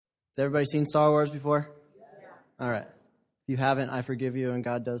Has everybody seen Star Wars before? Yeah. All right. If you haven't, I forgive you, and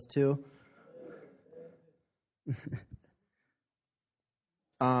God does too.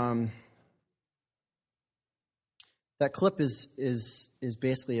 That clip is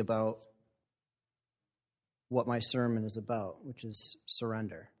basically about what my sermon is about, which is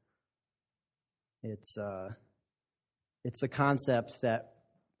surrender. It's the concept that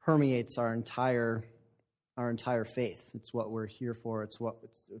permeates our entire faith. It's what we're here for. It's what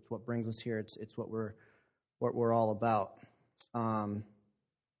brings us here. It's what we're all about.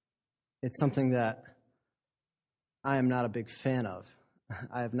 It's something that I am not a big fan of.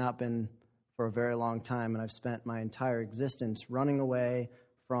 I have not been for a very long time, and I've spent my entire existence running away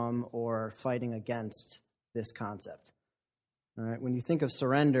from or fighting against this concept. All right, when you think of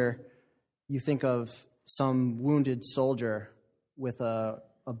surrender, you think of some wounded soldier with a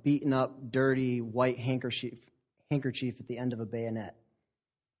beaten up, dirty white handkerchief at the end of a bayonet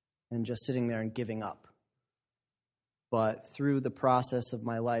and just sitting there and giving up. But through the process of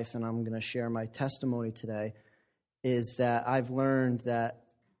my life, and I'm going to share my testimony today, is that I've learned that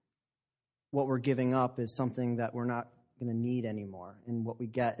what we're giving up is something that we're not going to need anymore, and what we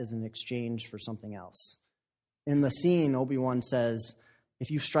get is an exchange for something else. In the scene, Obi-Wan says,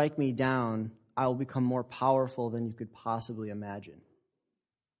 "If you strike me down, I will become more powerful than you could possibly imagine."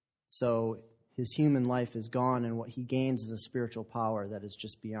 So his human life is gone, and what he gains is a spiritual power that is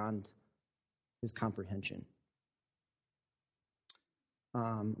just beyond his comprehension.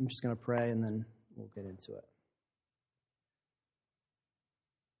 I'm just going to pray, and then we'll get into it.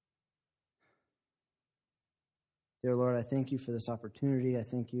 Dear Lord, I thank you for this opportunity. I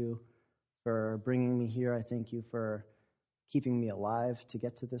thank you for bringing me here. I thank you for keeping me alive to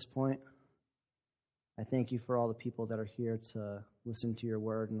get to this point. I thank you for all the people that are here to listen to your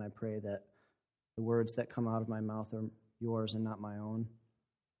word, and I pray that the words that come out of my mouth are yours and not my own.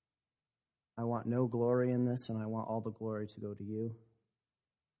 I want no glory in this, and I want all the glory to go to you.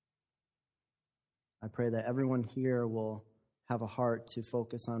 I pray that everyone here will have a heart to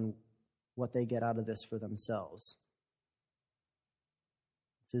focus on what they get out of this for themselves.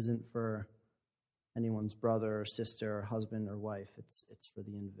 This isn't for anyone's brother or sister or husband or wife. It's for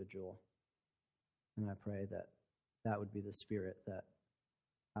the individual. And I pray that that would be the spirit that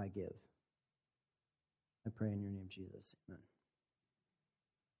I give. I pray in your name, Jesus. Amen.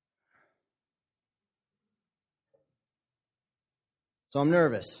 So I'm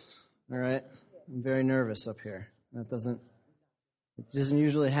nervous, all right? I'm very nervous up here. It doesn't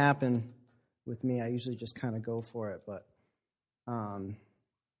usually happen with me. I usually just kind of go for it, but I'm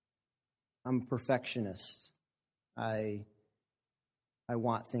a perfectionist. I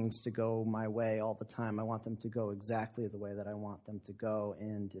want things to go my way all the time. I want them to go exactly the way that I want them to go,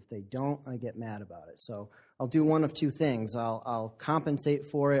 and if they don't, I get mad about it. So I'll do one of two things. I'll compensate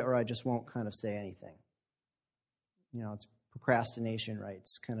for it, or I just won't kind of say anything. You know, it's procrastination, right?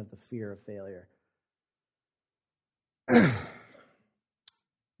 It's kind of the fear of failure.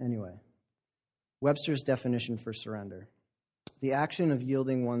 Anyway, Webster's definition for surrender: the action of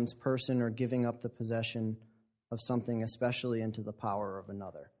yielding one's person or giving up the possession of something, especially into the power of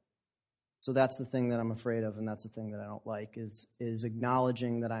another. So that's the thing that I'm afraid of, and that's the thing that I don't like, is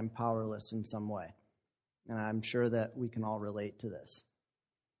acknowledging that I'm powerless in some way. And I'm sure that we can all relate to this.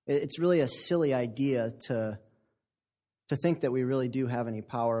 It's really a silly idea to think that we really do have any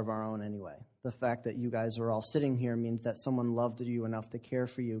power of our own anyway. The fact that you guys are all sitting here means that someone loved you enough to care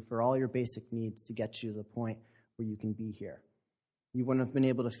for you for all your basic needs to get you to the point where you can be here. You wouldn't have been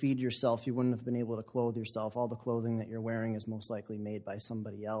able to feed yourself. You wouldn't have been able to clothe yourself. All the clothing that you're wearing is most likely made by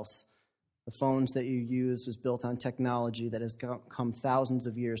somebody else. The phones that you use was built on technology that has come thousands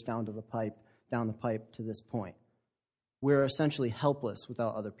of years down the pipe to this point. We're essentially helpless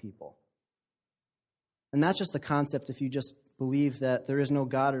without other people. And that's just the concept if you just believe that there is no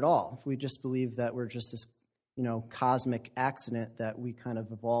God at all. If we just believe that we're just this cosmic accident that we kind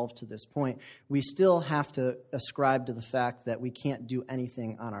of evolved to this point, we still have to ascribe to the fact that we can't do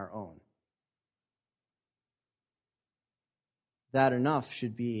anything on our own. That enough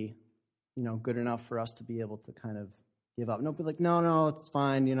should be, good enough for us to be able to kind of give up. No, be like, no, it's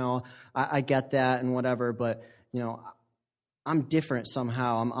fine, I get that and whatever, but, I'm different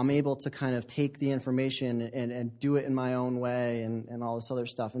somehow. I'm able to kind of take the information and do it in my own way and all this other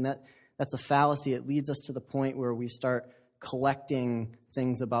stuff. And that's a fallacy. It leads us to the point where we start collecting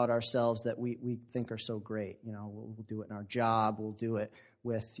things about ourselves that we think are so great. We'll do it in our job. We'll do it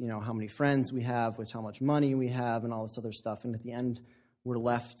with, how many friends we have, with how much money we have, and all this other stuff. And at the end, we're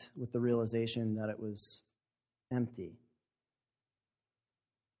left with the realization that it was empty.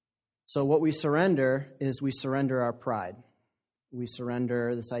 So what we surrender is we surrender our pride. we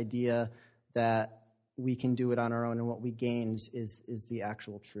surrender, this idea that we can do it on our own and what we gain is the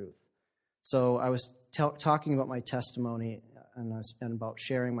actual truth. So I was talking about my testimony and about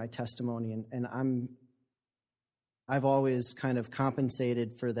sharing my testimony, and I've always kind of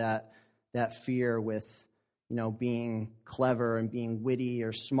compensated for that fear with, being clever and being witty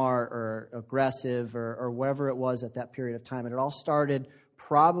or smart or aggressive or whatever it was at that period of time. And it all started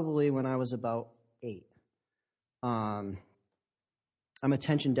probably when I was about 8. I'm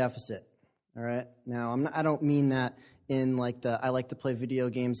attention deficit. All right. Now I don't mean that in like I like to play video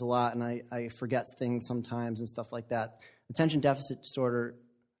games a lot and I forget things sometimes and stuff like that. Attention deficit disorder,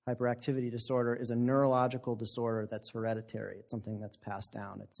 hyperactivity disorder, is a neurological disorder that's hereditary. It's something that's passed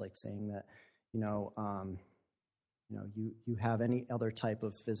down. It's like saying that you have any other type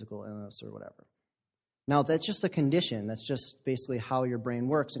of physical illness or whatever. Now, that's just a condition. That's just basically how your brain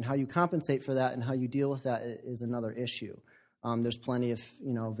works, and how you compensate for that and how you deal with that is another issue. There's plenty of,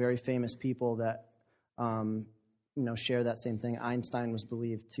 very famous people that, share that same thing. Einstein was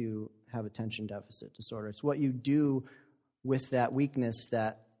believed to have attention deficit disorder. It's what you do with that weakness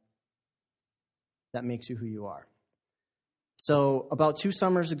that makes you who you are. So about 2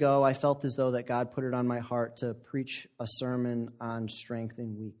 summers ago, I felt as though that God put it on my heart to preach a sermon on strength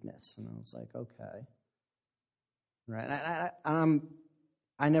and weakness. And I was like, okay. Right.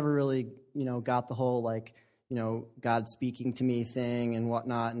 I never really, got the whole, God speaking to me thing and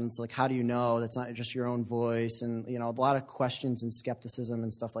whatnot. And it's like, how do you know? That's not just your own voice. And, a lot of questions and skepticism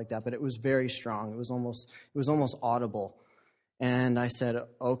and stuff like that. But it was very strong. It was almost audible. And I said,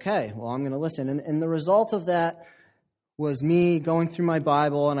 okay, well, I'm going to listen. And the result of that was me going through my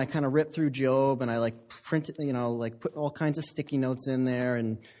Bible, and I kind of ripped through Job, and I printed, put all kinds of sticky notes in there,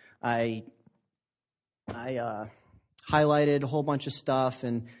 and I highlighted a whole bunch of stuff.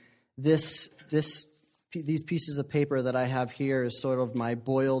 And these pieces of paper that I have here is sort of my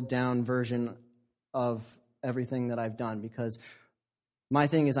boiled down version of everything that I've done, because my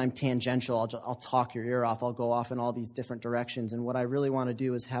thing is I'm tangential. I'll talk your ear off. I'll go off in all these different directions. And what I really want to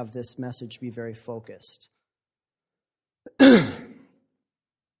do is have this message be very focused.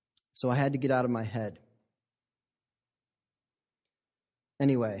 So I had to get out of my head.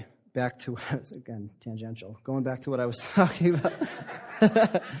 Anyway, back to what I was, again, tangential. Going back to what I was talking about.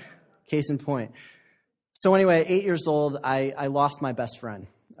 Case in point. So anyway, 8 years old, I lost my best friend,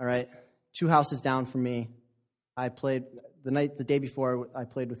 all right? 2 houses down from me. I played, the day before, I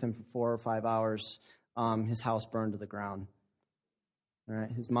played with him for 4 or 5 hours. His house burned to the ground, all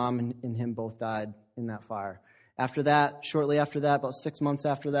right? His mom and him both died in that fire. After that, shortly after that, about 6 months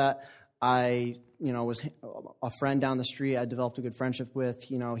after that, I, was a friend down the street I developed a good friendship with.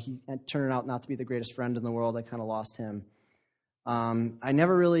 He turned out not to be the greatest friend in the world. I kind of lost him. I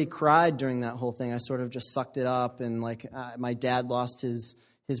never really cried during that whole thing. I sort of just sucked it up. And my dad lost his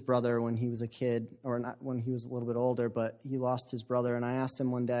brother when he was a kid, or not when he was a little bit older, but he lost his brother. And I asked him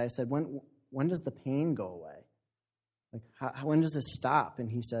one day, I said, when does the pain go away? When does this stop?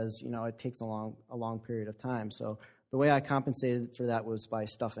 And he says, it takes a long period of time. So the way I compensated for that was by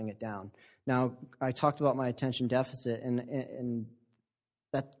stuffing it down. Now, I talked about my attention deficit, and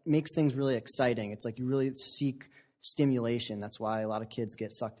that makes things really exciting. It's like you really seek stimulation. That's why a lot of kids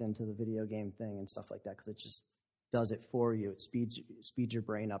get sucked into the video game thing and stuff like that, because it just does it for you. It speeds your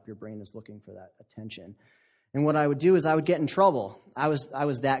brain up. Your brain is looking for that attention. And what I would do is I would get in trouble. I was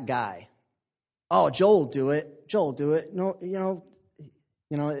that guy. Oh, Joel will do it. No,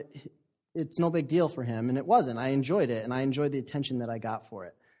 it's no big deal for him. And it wasn't. I enjoyed it, and I enjoyed the attention that I got for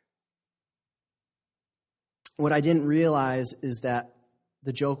it. What I didn't realize is that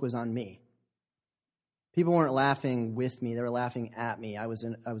the joke was on me. People weren't laughing with me. They were laughing at me. I was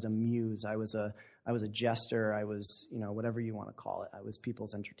a muse. I was a jester. I was, whatever you want to call it. I was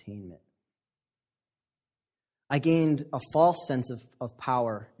people's entertainment. I gained a false sense of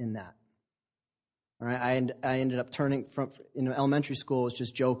power in that. All right, I ended up turning from elementary school, it was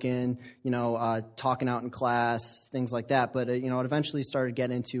just joking, talking out in class, things like that. But it eventually started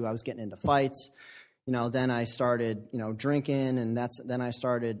I was getting into fights. Then I started drinking, and then I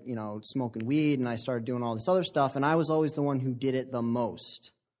started smoking weed, and I started doing all this other stuff. And I was always the one who did it the most.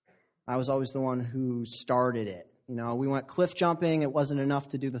 I was always the one who started it. We went cliff jumping. It wasn't enough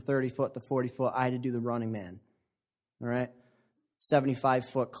to do the 30-foot, the 40-foot. I had to do the Running Man. All right,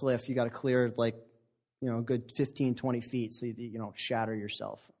 75-foot cliff. You got to clear a good 15, 20 feet so you don't shatter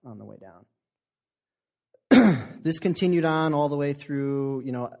yourself on the way down. This continued on all the way through,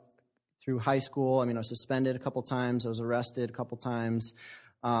 through high school. I was suspended a couple times. I was arrested a couple times.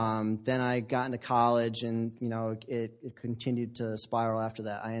 Then I got into college, and, it continued to spiral after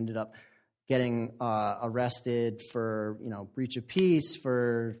that. I ended up getting arrested for, breach of peace,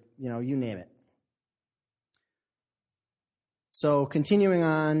 for, you name it. So continuing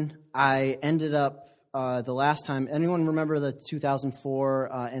on, I ended up the last time, anyone remember the 2004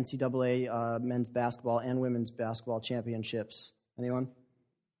 NCAA men's basketball and women's basketball championships? Anyone?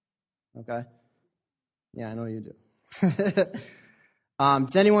 Okay. Yeah, I know you do.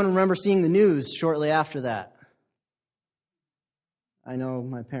 Does anyone remember seeing the news shortly after that? I know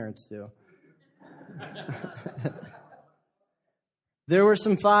my parents do. There were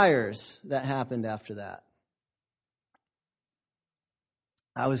some fires that happened after that.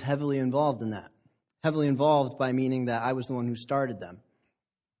 I was heavily involved in that. Heavily involved by meaning that I was the one who started them.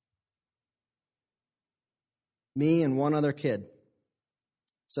 Me and one other kid.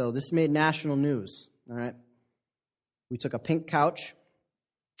 So this made national news, all right? We took a pink couch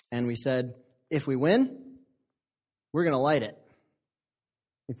and we said, if we win, we're going to light it.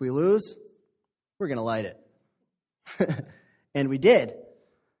 If we lose, we're going to light it. And we did.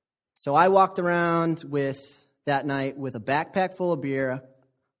 So I walked around that night with a backpack full of beer,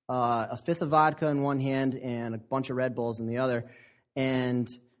 a fifth of vodka in one hand, and a bunch of Red Bulls in the other. And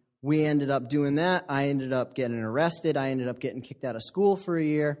we ended up doing that. I ended up getting arrested. I ended up getting kicked out of school for a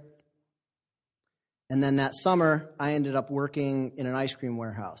year. And then that summer, I ended up working in an ice cream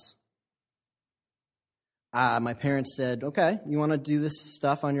warehouse. My parents said, okay, you want to do this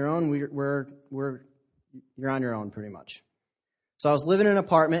stuff on your own? You're on your own pretty much. So I was living in an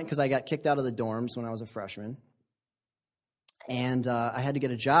apartment because I got kicked out of the dorms when I was a freshman. And I had to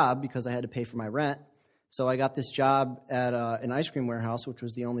get a job because I had to pay for my rent. So I got this job at an ice cream warehouse, which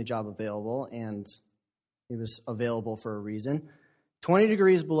was the only job available, and it was available for a reason. 20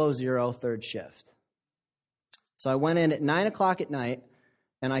 degrees below zero, third shift. So I went in at 9 o'clock at night,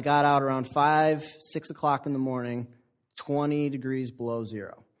 and I got out around 5, 6 o'clock in the morning, 20 degrees below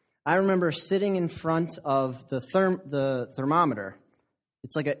zero. I remember sitting in front of the thermometer.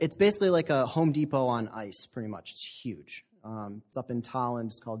 It's basically like a Home Depot on ice, pretty much. It's huge. It's up in Tolland.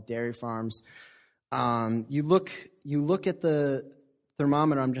 It's called Dairy Farms. You look at the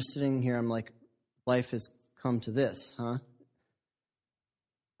thermometer. I'm just sitting here. I'm like, life has come to this, huh?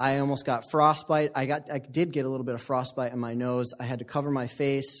 I almost got frostbite. I did get a little bit of frostbite in my nose. I had to cover my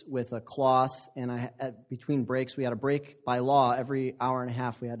face with a cloth, and between breaks, we had a break by law. Every hour and a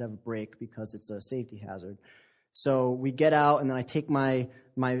half, we had to have a break because it's a safety hazard. So we get out, and then I take my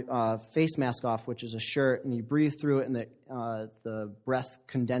face mask off, which is a shirt, and you breathe through it, and the breath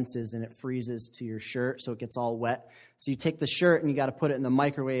condenses and it freezes to your shirt, so it gets all wet. So you take the shirt and you got to put it in the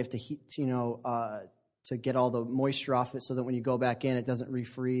microwave to heat, to get all the moisture off it, so that when you go back in, it doesn't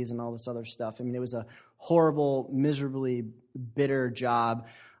refreeze and all this other stuff. I mean, it was a horrible, miserably bitter job.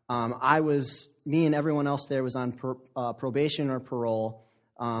 Me and everyone else there was on probation or parole.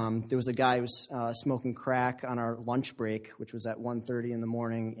 There was a guy who was smoking crack on our lunch break, which was at 1:30 in the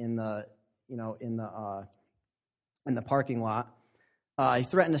morning in the parking lot. He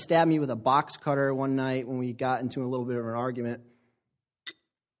threatened to stab me with a box cutter one night when we got into a little bit of an argument.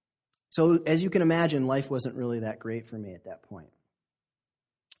 So as you can imagine, life wasn't really that great for me at that point.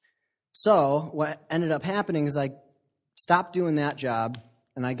 So what ended up happening is I stopped doing that job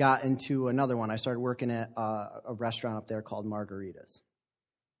and I got into another one. I started working at a restaurant up there called Margaritas.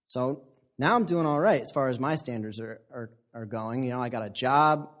 So now I'm doing all right as far as my standards are going. I got a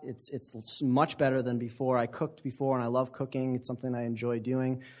job. It's much better than before. I cooked before, and I love cooking. It's something I enjoy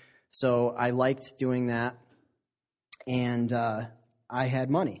doing. So I liked doing that, and I had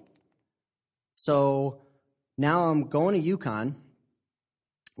money. So now I'm going to UConn,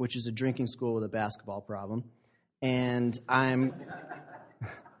 which is a drinking school with a basketball problem, and I'm...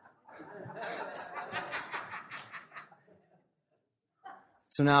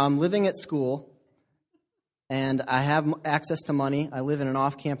 So now I'm living at school, and I have access to money. I live in an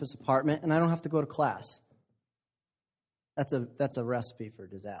off-campus apartment, and I don't have to go to class. That's a recipe for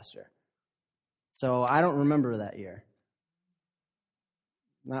disaster. So I don't remember that year.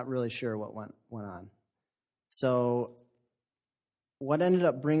 Not really sure what went on. So what ended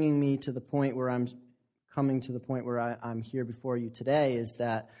up bringing me to the point where I'm coming to the point where I'm here before you today is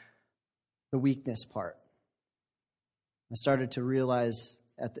that the weakness part. I started to realize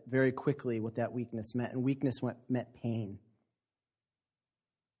very quickly what that weakness meant, and weakness meant pain.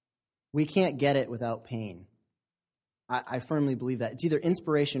 We can't get it without pain. I firmly believe that. It's either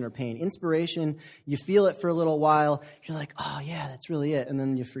inspiration or pain. Inspiration, you feel it for a little while, you're like, oh yeah, that's really it, and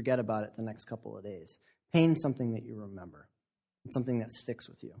then you forget about it the next couple of days. Pain is something that you remember. It's something that sticks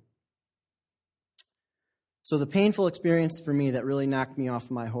with you. So the painful experience for me that really knocked me off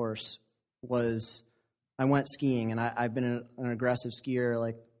my horse was I went skiing, and I've been an aggressive skier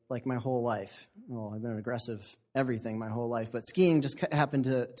like my whole life. Well, I've been aggressive everything my whole life, but skiing just happened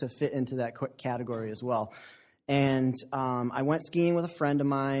to fit into that category as well. And I went skiing with a friend of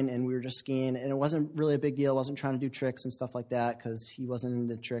mine, and we were just skiing, and it wasn't really a big deal. I wasn't trying to do tricks and stuff like that because he wasn't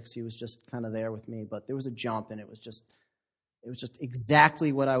into tricks. He was just kind of there with me. But there was a jump, and it was just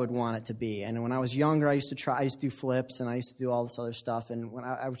exactly what I would want it to be. And when I was younger, I used to do flips, and I used to do all this other stuff. And when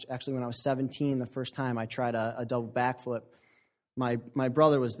I was 17, the first time I tried a double backflip, my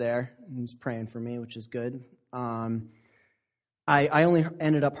brother was there. He was praying for me, which is good. I only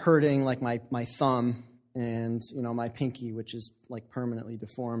ended up hurting like my thumb and my pinky, which is like permanently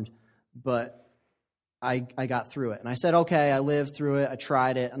deformed. But I got through it, and I said, okay, I lived through it. I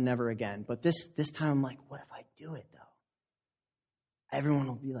tried it, and never again. But this time, I'm like, what if I do it though? Everyone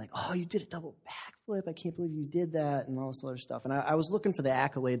will be like, oh, you did a double backflip. I can't believe you did that, and all this other stuff. And I was looking for the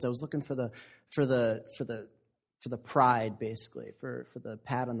accolades. I was looking for the pride, basically, for the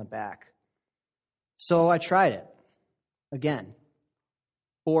pat on the back. So I tried it again,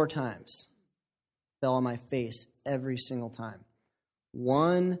 4 times. Fell on my face every single time.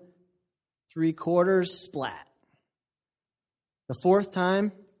 1 3/4 splat. The 4th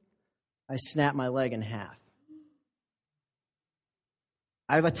time, I snapped my leg in half.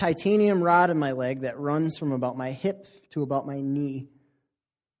 I have a titanium rod in my leg that runs from about my hip to about my knee.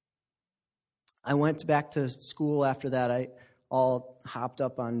 I went back to school after that. I all hopped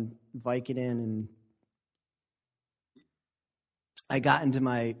up on Vicodin, and I got into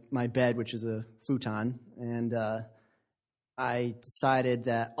my bed, which is a futon, and I decided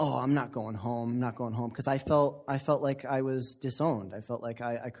that, I'm not going home. I'm not going home, because I felt like I was disowned. I felt like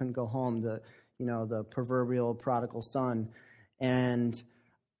I couldn't go home, the proverbial prodigal son. And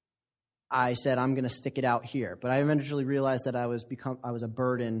I said, I'm going to stick it out here. But I eventually realized that I was a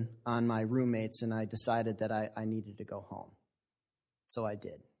burden on my roommates, and I decided that I needed to go home. So I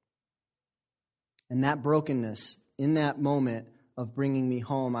did. And that brokenness, in that moment of bringing me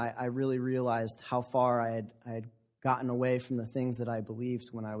home, I really realized how far I had gotten away from the things that I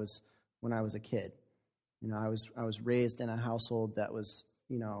believed when I was a kid. I was raised in a household that was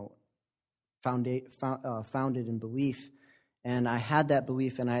founded in belief. And I had that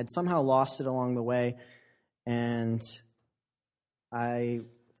belief, and I had somehow lost it along the way, and I,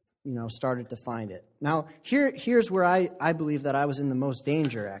 started to find it. Now, here's where I believe that I was in the most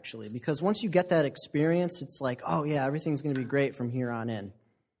danger, actually, because once you get that experience, it's like, oh, yeah, everything's going to be great from here on in.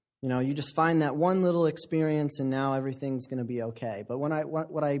 You just find that one little experience, and now everything's going to be okay. But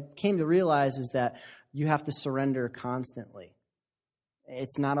what I came to realize is that you have to surrender constantly.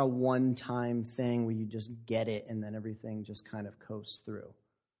 It's not a one-time thing where you just get it and then everything just kind of coasts through.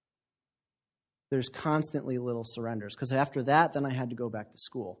 There's constantly little surrenders, because after that, then I had to go back to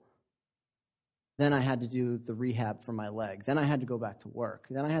school. Then I had to do the rehab for my leg. Then I had to go back to work.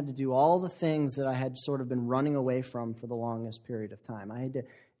 Then I had to do all the things that I had sort of been running away from for the longest period of time. I had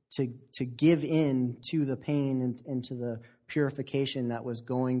to give in to the pain and to the purification that was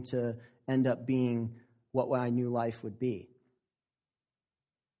going to end up being what I knew life would be.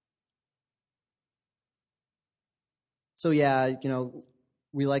 So yeah,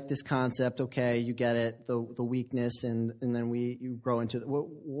 we like this concept. Okay, you get it, the weakness, and then you grow into it.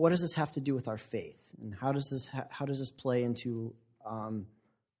 What does this have to do with our faith, and how does this play into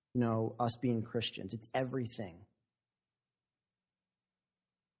us being Christians? It's everything.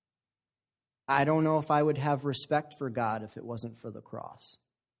 I don't know if I would have respect for God if it wasn't for the cross.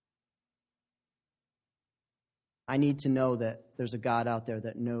 I need to know that there's a God out there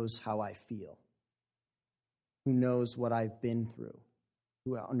that knows how I feel, who knows what I've been through,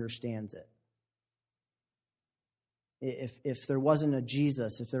 who understands it. If there wasn't a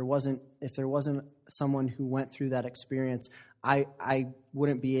Jesus, if there wasn't someone who went through that experience, I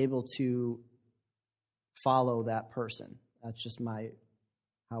wouldn't be able to follow that person. That's just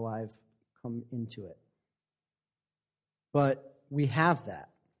how I've come into it. But we have that.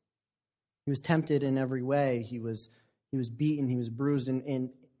 He was tempted in every way. He was beaten. He was bruised and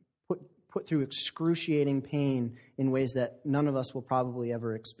put through excruciating pain in ways that none of us will probably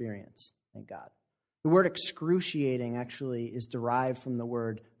ever experience, thank God. The word excruciating actually is derived from the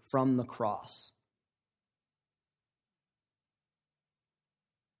word from the cross.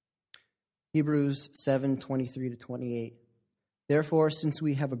 Hebrews 7:23-28. Therefore, since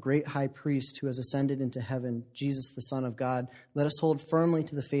we have a great high priest who has ascended into heaven, Jesus the Son of God, let us hold firmly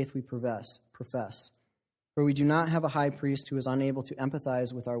to the faith we profess. For we do not have a high priest who is unable to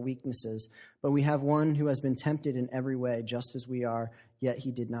empathize with our weaknesses, but we have one who has been tempted in every way, just as we are, yet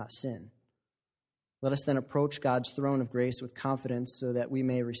he did not sin. Let us then approach God's throne of grace with confidence so that we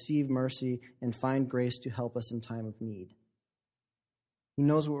may receive mercy and find grace to help us in time of need. He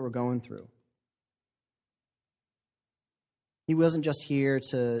knows what we're going through. He wasn't just here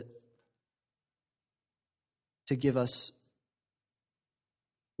to give us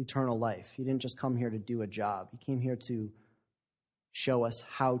eternal life. He didn't just come here to do a job. He came here to show us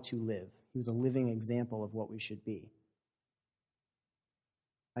how to live. He was a living example of what we should be.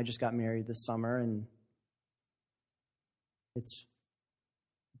 I just got married this summer, and it's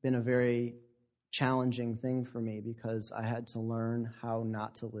been a very challenging thing for me because I had to learn how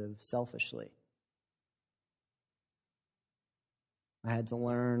not to live selfishly. I had to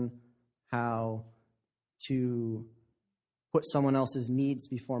learn how to put someone else's needs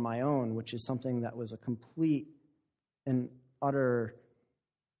before my own, which is something that was a complete and utter,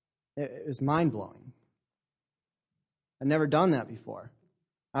 it was mind-blowing. I'd never done that before.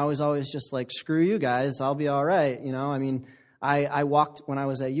 I was always just like, screw you guys, I'll be all right. I walked, when I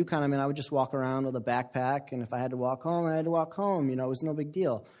was at UConn, I would just walk around with a backpack, and if I had to walk home, I had to walk home. It was no big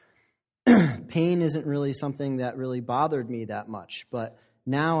deal. Pain isn't really something that really bothered me that much, but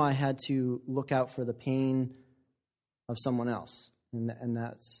now I had to look out for the pain of someone else, and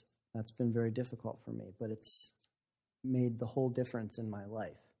that's been very difficult for me, but it's made the whole difference in my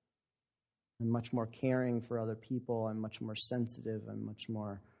life. I'm much more caring for other people. I'm much more sensitive. I'm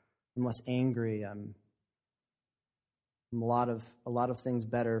less angry. I'm a lot of things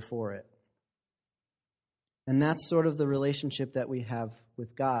better for it. And that's sort of the relationship that we have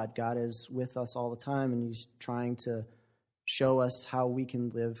with God. God is with us all the time, and he's trying to show us how we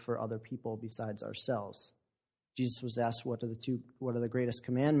can live for other people besides ourselves. Jesus was asked, what is the greatest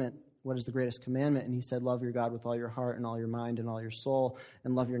commandment? And he said, love your God with all your heart and all your mind and all your soul,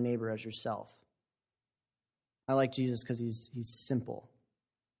 and love your neighbor as yourself. I like Jesus because he's simple.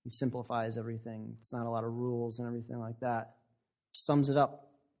 He simplifies everything. It's not a lot of rules and everything like that. Sums it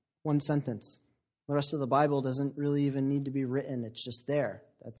up. One sentence. The rest of the Bible doesn't really even need to be written. It's just there.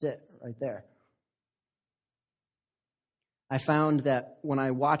 That's it, right there. I found that when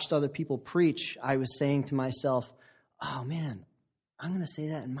I watched other people preach, I was saying to myself, oh man, I'm going to say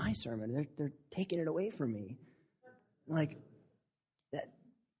that in my sermon. They're taking it away from me. Like,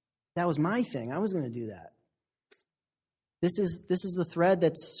 that was my thing. I was going to do that. This is the thread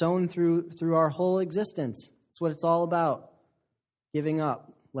that's sewn through our whole existence. It's what it's all about. Giving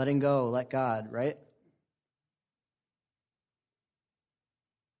up, letting go, let God, right?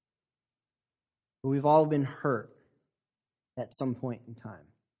 But we've all been hurt at some point in time.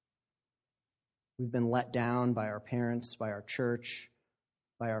 We've been let down by our parents, by our church,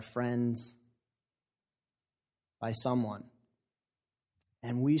 by our friends, by someone.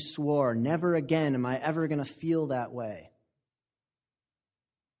 And we swore, never again am I ever going to feel that way.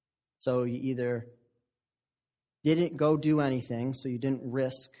 So you either didn't go do anything, so you didn't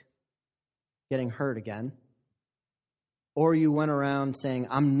risk getting hurt again, or you went around saying,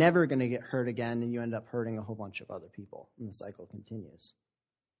 I'm never going to get hurt again, and you end up hurting a whole bunch of other people, and the cycle continues.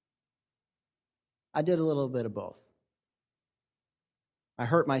 I did a little bit of both. I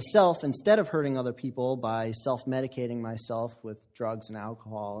hurt myself instead of hurting other people by self-medicating myself with drugs and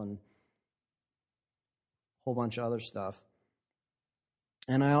alcohol and a whole bunch of other stuff.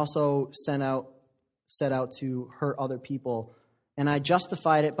 And I also set out to hurt other people, and I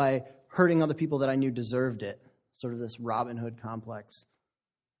justified it by hurting other people that I knew deserved it. Sort of this Robin Hood complex,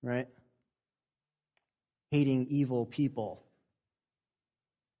 right? Hating evil people.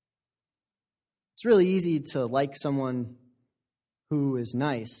 It's really easy to like someone who is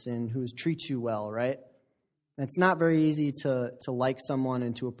nice and who treats you well, right? And it's not very easy to like someone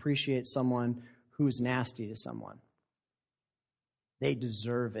and to appreciate someone who's nasty to someone. They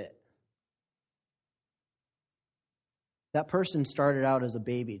deserve it. That person started out as a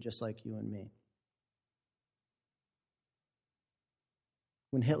baby, just like you and me.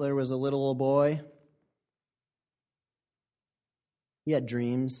 When Hitler was a little old boy, he had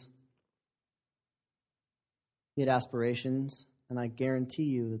dreams. He had aspirations, and I guarantee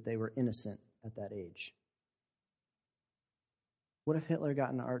you that they were innocent at that age. What if Hitler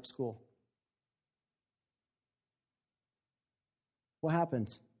got into art school? What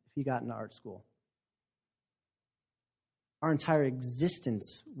happens if he got into art school? Our entire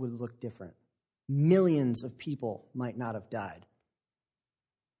existence would look different. Millions of people might not have died.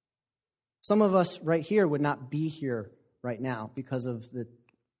 Some of us right here would not be here right now because of the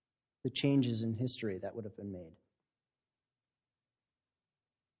changes in history that would have been made.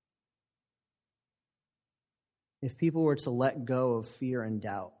 If people were to let go of fear and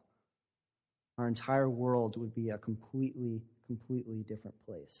doubt, our entire world would be a completely different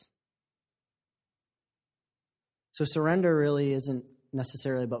place. So surrender really isn't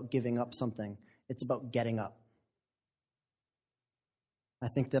necessarily about giving up something. It's about getting up. I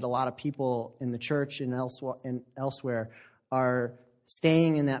think that a lot of people in the church and elsewhere are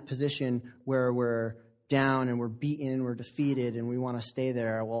staying in that position where we're down and we're beaten and we're defeated and we want to stay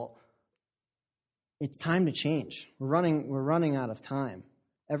there. Well, it's time to change. We're running out of time.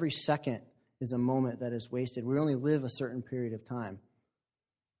 Every second is a moment that is wasted. We only live a certain period of time.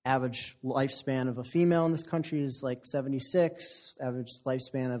 Average lifespan of a female in this country is like 76. Average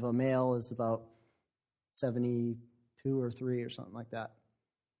lifespan of a male is about 72 or 3 or something like that.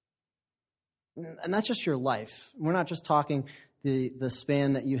 And that's just your life. We're not just talking the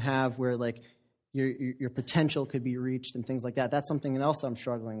span that you have where like your potential could be reached and things like that. That's something else I'm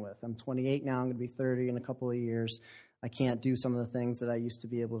struggling with. I'm 28 now. I'm going to be 30 in a couple of years. I can't do some of the things that I used to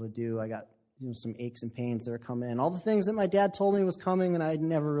be able to do. I got some aches and pains that are coming in. All the things that my dad told me was coming and I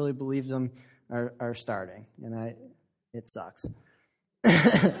never really believed them are starting. And it sucks.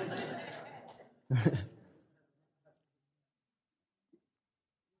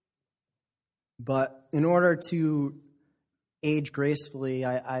 But in order to age gracefully,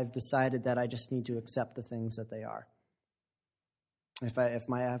 I've decided that I just need to accept the things that they are. If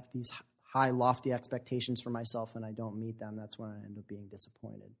I have these high, lofty expectations for myself and I don't meet them, that's when I end up being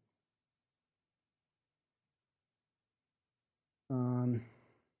disappointed.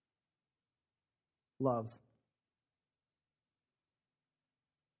 Love.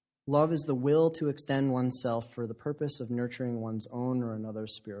 Love is the will to extend oneself for the purpose of nurturing one's own or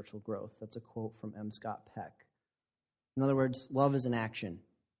another's spiritual growth. That's a quote from M. Scott Peck. In other words, love is an action,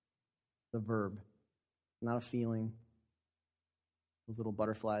 the verb, not a feeling. Those little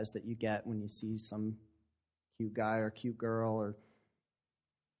butterflies that you get when you see some cute guy or cute girl or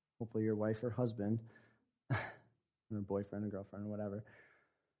hopefully your wife or husband or boyfriend or girlfriend or whatever.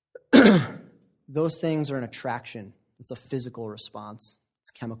 Those things are an attraction. It's a physical response.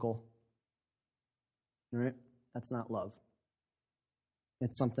 It's chemical. Right? That's not love.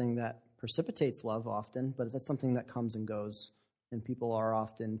 It's something that precipitates love often, but that's something that comes and goes. And people are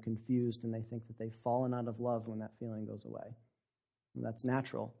often confused and they think that they've fallen out of love when that feeling goes away. And that's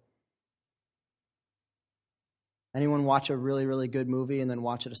natural. Anyone watch a really, really good movie and then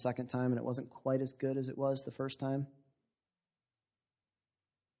watch it a second time and it wasn't quite as good as it was the first time?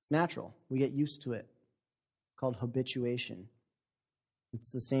 It's natural. We get used to it. It's called habituation.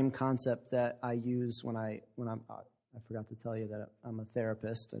 It's the same concept that I use when I forgot to tell you that I'm a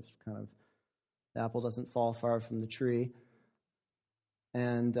therapist. I've the apple doesn't fall far from the tree.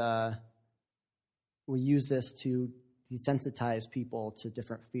 And we use this to desensitize people to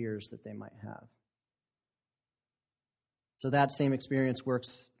different fears that they might have. So that same experience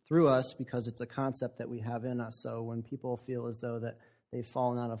works through us because it's a concept that we have in us. So when people feel as though that they've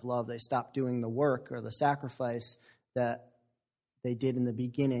fallen out of love, they stop doing the work or the sacrifice that they did in the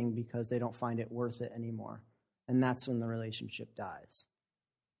beginning because they don't find it worth it anymore. And that's when the relationship dies.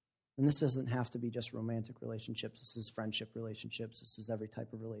 And this doesn't have to be just romantic relationships. This is friendship relationships. This is every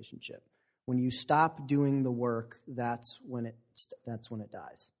type of relationship. When you stop doing the work, that's when it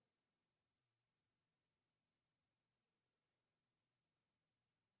dies.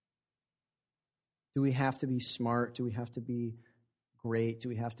 Do we have to be smart? Do we have to be great? Do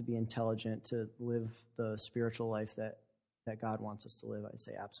we have to be intelligent to live the spiritual life that God wants us to live? I'd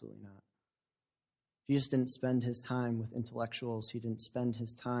say absolutely not. Jesus didn't spend his time with intellectuals. He didn't spend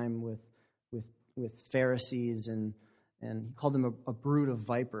his time with Pharisees, and he called them a brood of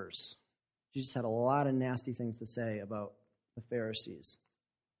vipers. Jesus had a lot of nasty things to say about the Pharisees.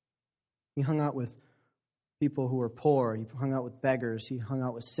 He hung out with people who were poor. He hung out with beggars. He hung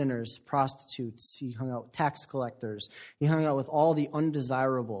out with sinners, prostitutes. He hung out with tax collectors. He hung out with all the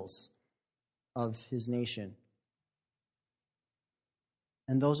undesirables of his nation.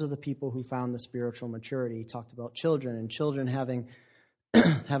 And those are the people who found the spiritual maturity. He talked about children and children having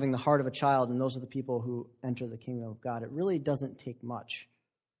the heart of a child, and those are the people who enter the kingdom of God. It really doesn't take much.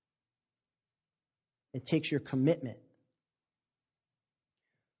 It takes your commitment.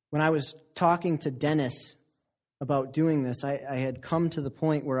 When I was talking to Dennis about doing this, I had come to the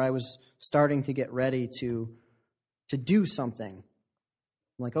point where I was starting to get ready to do something.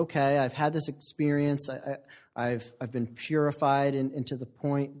 I'm like, okay, I've had this experience. I've been purified into the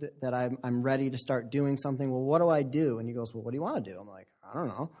point that I'm ready to start doing something. Well, what do I do? And he goes, well, what do you want to do? I'm like, I don't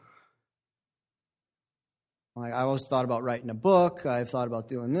know. Like, I always thought about writing a book. I've thought about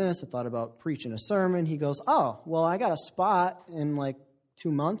doing this. I thought about preaching a sermon. He goes, oh, well, I got a spot in like 2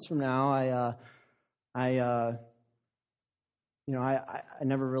 months from now. I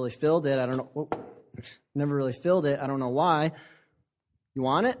never really filled it. I don't know. Never really filled it. I don't know why. You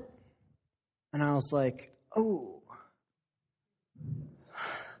want it? And I was like, oh.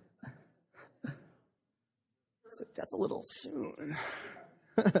 It's like, that's a little soon.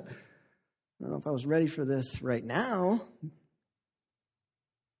 don't know if I was ready for this right now.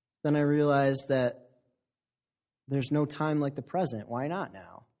 Then I realized that there's no time like the present. Why not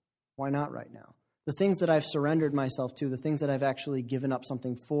now? Why not right now? The things that I've surrendered myself to, the things that I've actually given up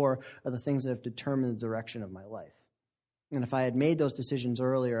something for, are the things that have determined the direction of my life. And if I had made those decisions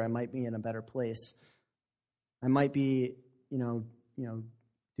earlier, I might be in a better place. I might be,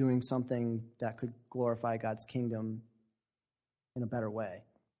 doing something that could glorify God's kingdom in a better way.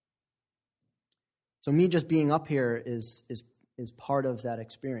 So me just being up here is part of that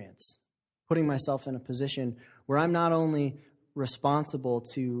experience. Putting myself in a position where I'm not only responsible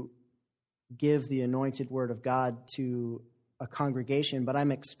to give the anointed word of God to a congregation, but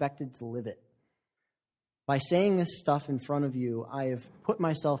I'm expected to live it. By saying this stuff in front of you, I have put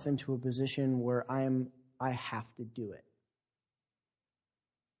myself into a position where I have to do it.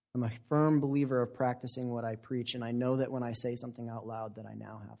 I'm a firm believer of practicing what I preach, and I know that when I say something out loud that I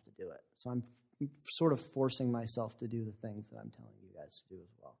now have to do it. So I'm sort of forcing myself to do the things that I'm telling you guys to do as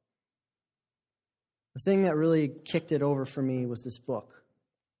well. The thing that really kicked it over for me was this book.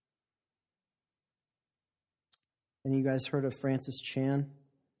 And you guys heard of Francis Chan?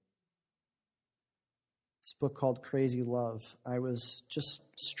 This book called Crazy Love. I was just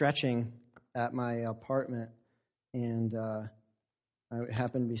stretching at my apartment, and I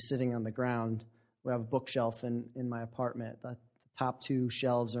happened to be sitting on the ground. We have a bookshelf in my apartment. The top two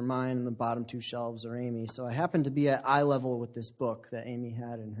shelves are mine, and the bottom two shelves are Amy. So I happened to be at eye level with this book that Amy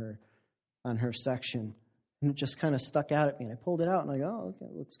had on her section. And it just kind of stuck out at me. And I pulled it out, and I go, oh, okay,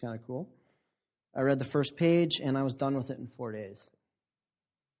 it looks kind of cool. I read the first page, and I was done with it in 4 days.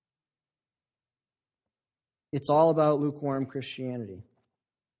 It's all about lukewarm Christianity.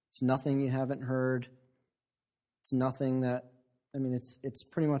 It's nothing you haven't heard. It's nothing that, it's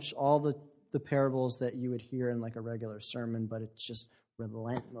pretty much all the parables that you would hear in like a regular sermon, but it's just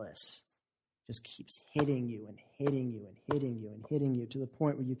relentless. It just keeps hitting you and hitting you and hitting you and hitting you to the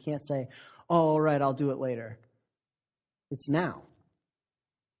point where you can't say, oh, all right, I'll do it later. It's now.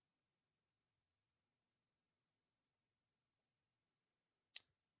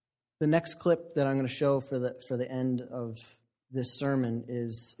 The next clip that I'm going to show for the end of this sermon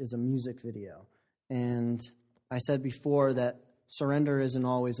is a music video. And I said before that surrender isn't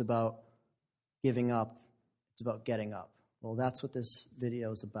always about giving up. It's about getting up. Well, that's what this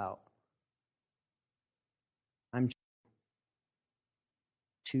video is about. I'm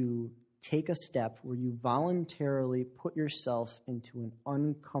to take a step where you voluntarily put yourself into an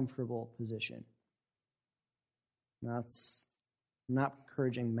uncomfortable position. I'm not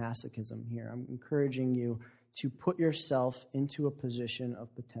encouraging masochism here. I'm encouraging you to put yourself into a position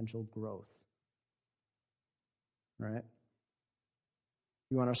of potential growth. Right?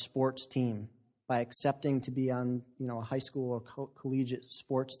 You want a sports team. By accepting to be on, a high school or collegiate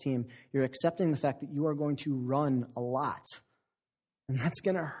sports team, you're accepting the fact that you are going to run a lot. And that's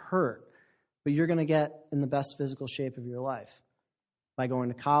going to hurt. But you're going to get in the best physical shape of your life. By going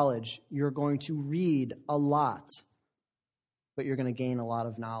to college, you're going to read a lot. But you're going to gain a lot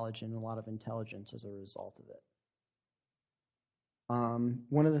of knowledge and a lot of intelligence as a result of it.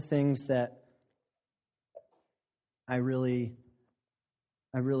 One of the things that I really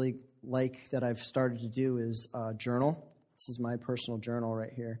like that I've started to do is journal. This is my personal journal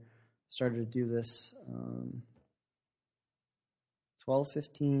right here. I started to do this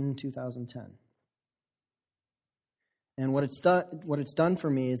 12/15/2010. And what it's done for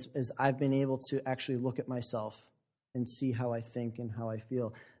me is I've been able to actually look at myself and see how I think and how I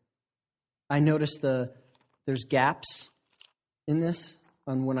feel. I notice there's gaps in this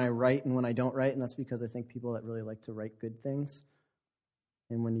on when I write and when I don't write, and that's because I think people that really like to write good things.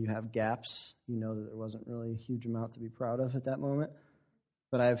 And when you have gaps, you know that there wasn't really a huge amount to be proud of at that moment.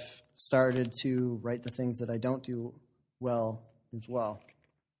 But I've started to write the things that I don't do well as well.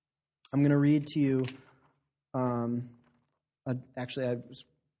 I'm going to read to you. I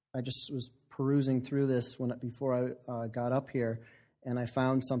just was perusing through this before I got up here, and I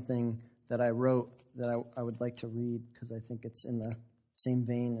found something that I wrote that I would like to read because I think it's in the same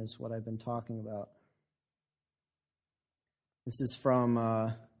vein as what I've been talking about. This is from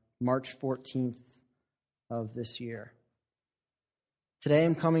March 14th of this year. Today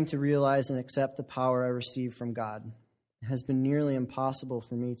I'm coming to realize and accept the power I received from God. It has been nearly impossible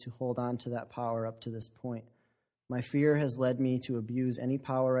for me to hold on to that power up to this point. My fear has led me to abuse any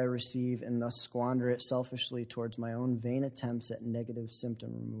power I receive and thus squander it selfishly towards my own vain attempts at negative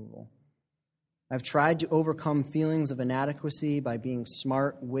symptom removal. I've tried to overcome feelings of inadequacy by being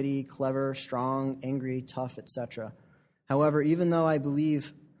smart, witty, clever, strong, angry, tough, etc. However, even though I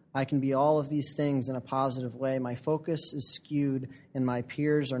believe I can be all of these things in a positive way. My focus is skewed, and my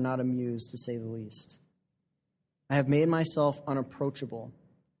peers are not amused, to say the least. I have made myself unapproachable.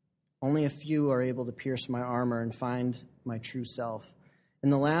 Only a few are able to pierce my armor and find my true self. In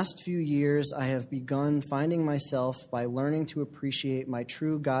the last few years, I have begun finding myself by learning to appreciate my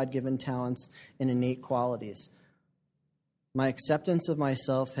true God-given talents and innate qualities. My acceptance of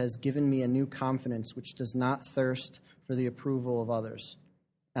myself has given me a new confidence which does not thirst for the approval of others.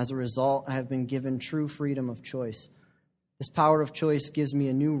 As a result, I have been given true freedom of choice. This power of choice gives me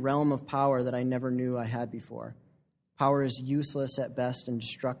a new realm of power that I never knew I had before. Power is useless at best and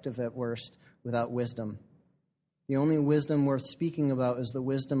destructive at worst without wisdom. The only wisdom worth speaking about is the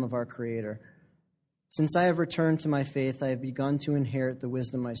wisdom of our Creator. Since I have returned to my faith, I have begun to inherit the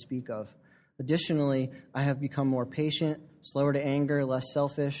wisdom I speak of. Additionally, I have become more patient, slower to anger, less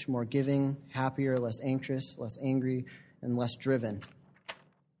selfish, more giving, happier, less anxious, less angry, and less driven.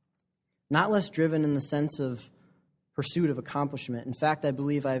 Not less driven in the sense of pursuit of accomplishment. In fact, I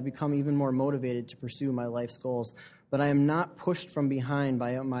believe I have become even more motivated to pursue my life's goals, but I am not pushed from behind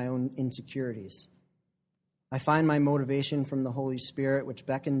by my own insecurities. I find my motivation from the Holy Spirit, which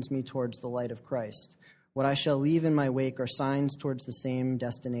beckons me towards the light of Christ. What I shall leave in my wake are signs towards the same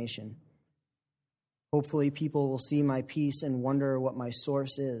destination. Hopefully, people will see my peace and wonder what my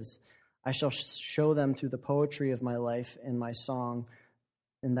source is. I shall show them through the poetry of my life and my song,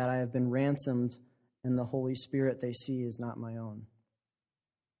 and that I have been ransomed, and the Holy Spirit they see is not my own.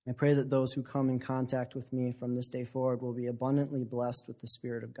 I pray that those who come in contact with me from this day forward will be abundantly blessed with the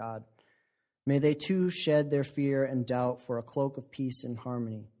Spirit of God. May they too shed their fear and doubt for a cloak of peace and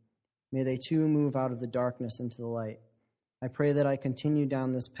harmony. May they too move out of the darkness into the light. I pray that I continue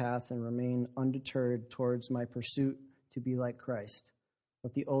down this path and remain undeterred towards my pursuit to be like Christ.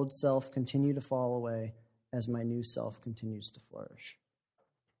 Let the old self continue to fall away as my new self continues to flourish.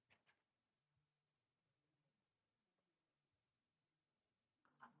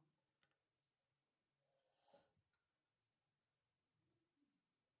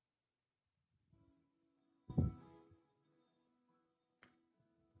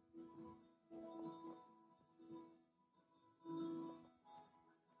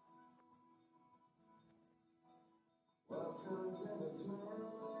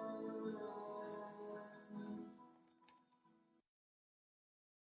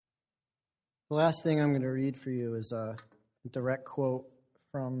 The last thing I'm going to read for you is a direct quote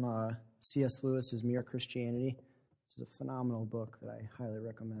from C.S. Lewis's Mere Christianity. It's a phenomenal book that I highly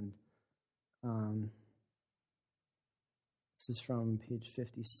recommend. This is from page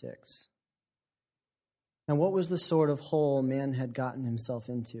 56. And what was the sort of hole man had gotten himself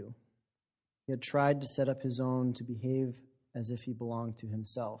into? He had tried to set up his own to behave as if he belonged to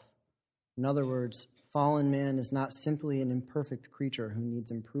himself. In other words, fallen man is not simply an imperfect creature who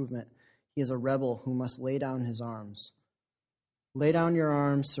needs improvement. He is a rebel who must lay down his arms. Lay down your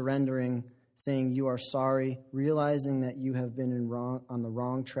arms, surrendering, saying you are sorry, realizing that you have been on the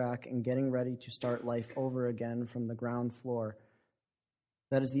wrong track and getting ready to start life over again from the ground floor.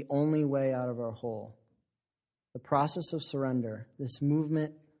 That is the only way out of our hole. The process of surrender, this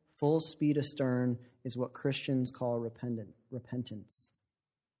movement, full speed astern, is what Christians call repentance.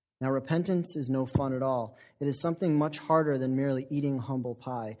 Now, repentance is no fun at all. It is something much harder than merely eating humble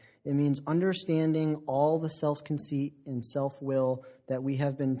pie. It means understanding all the self-conceit and self-will that we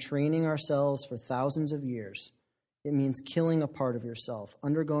have been training ourselves for thousands of years. It means killing a part of yourself,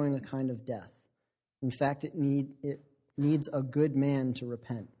 undergoing a kind of death. In fact, it needs a good man to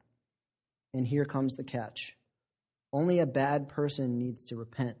repent. And here comes the catch. Only a bad person needs to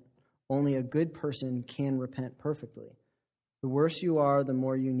repent. Only a good person can repent perfectly. The worse you are, the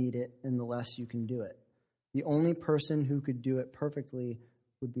more you need it, and the less you can do it. The only person who could do it perfectly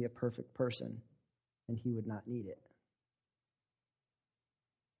would be a perfect person, and he would not need it.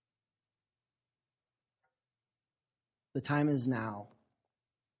 The time is now.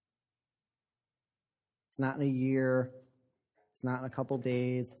 It's not in a year. It's not in a couple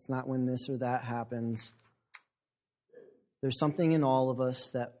days. It's not when this or that happens. There's something in all of us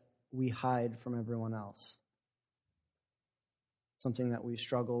that we hide from everyone else. Something that we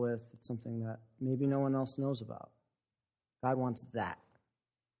struggle with. It's something that maybe no one else knows about. God wants that.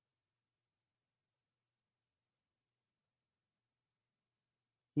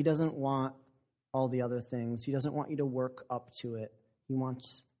 He doesn't want all the other things. He doesn't want you to work up to it. He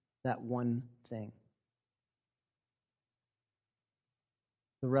wants that one thing.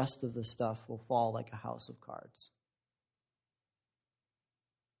 The rest of the stuff will fall like a house of cards.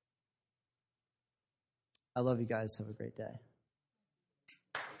 I love you guys. Have a great day.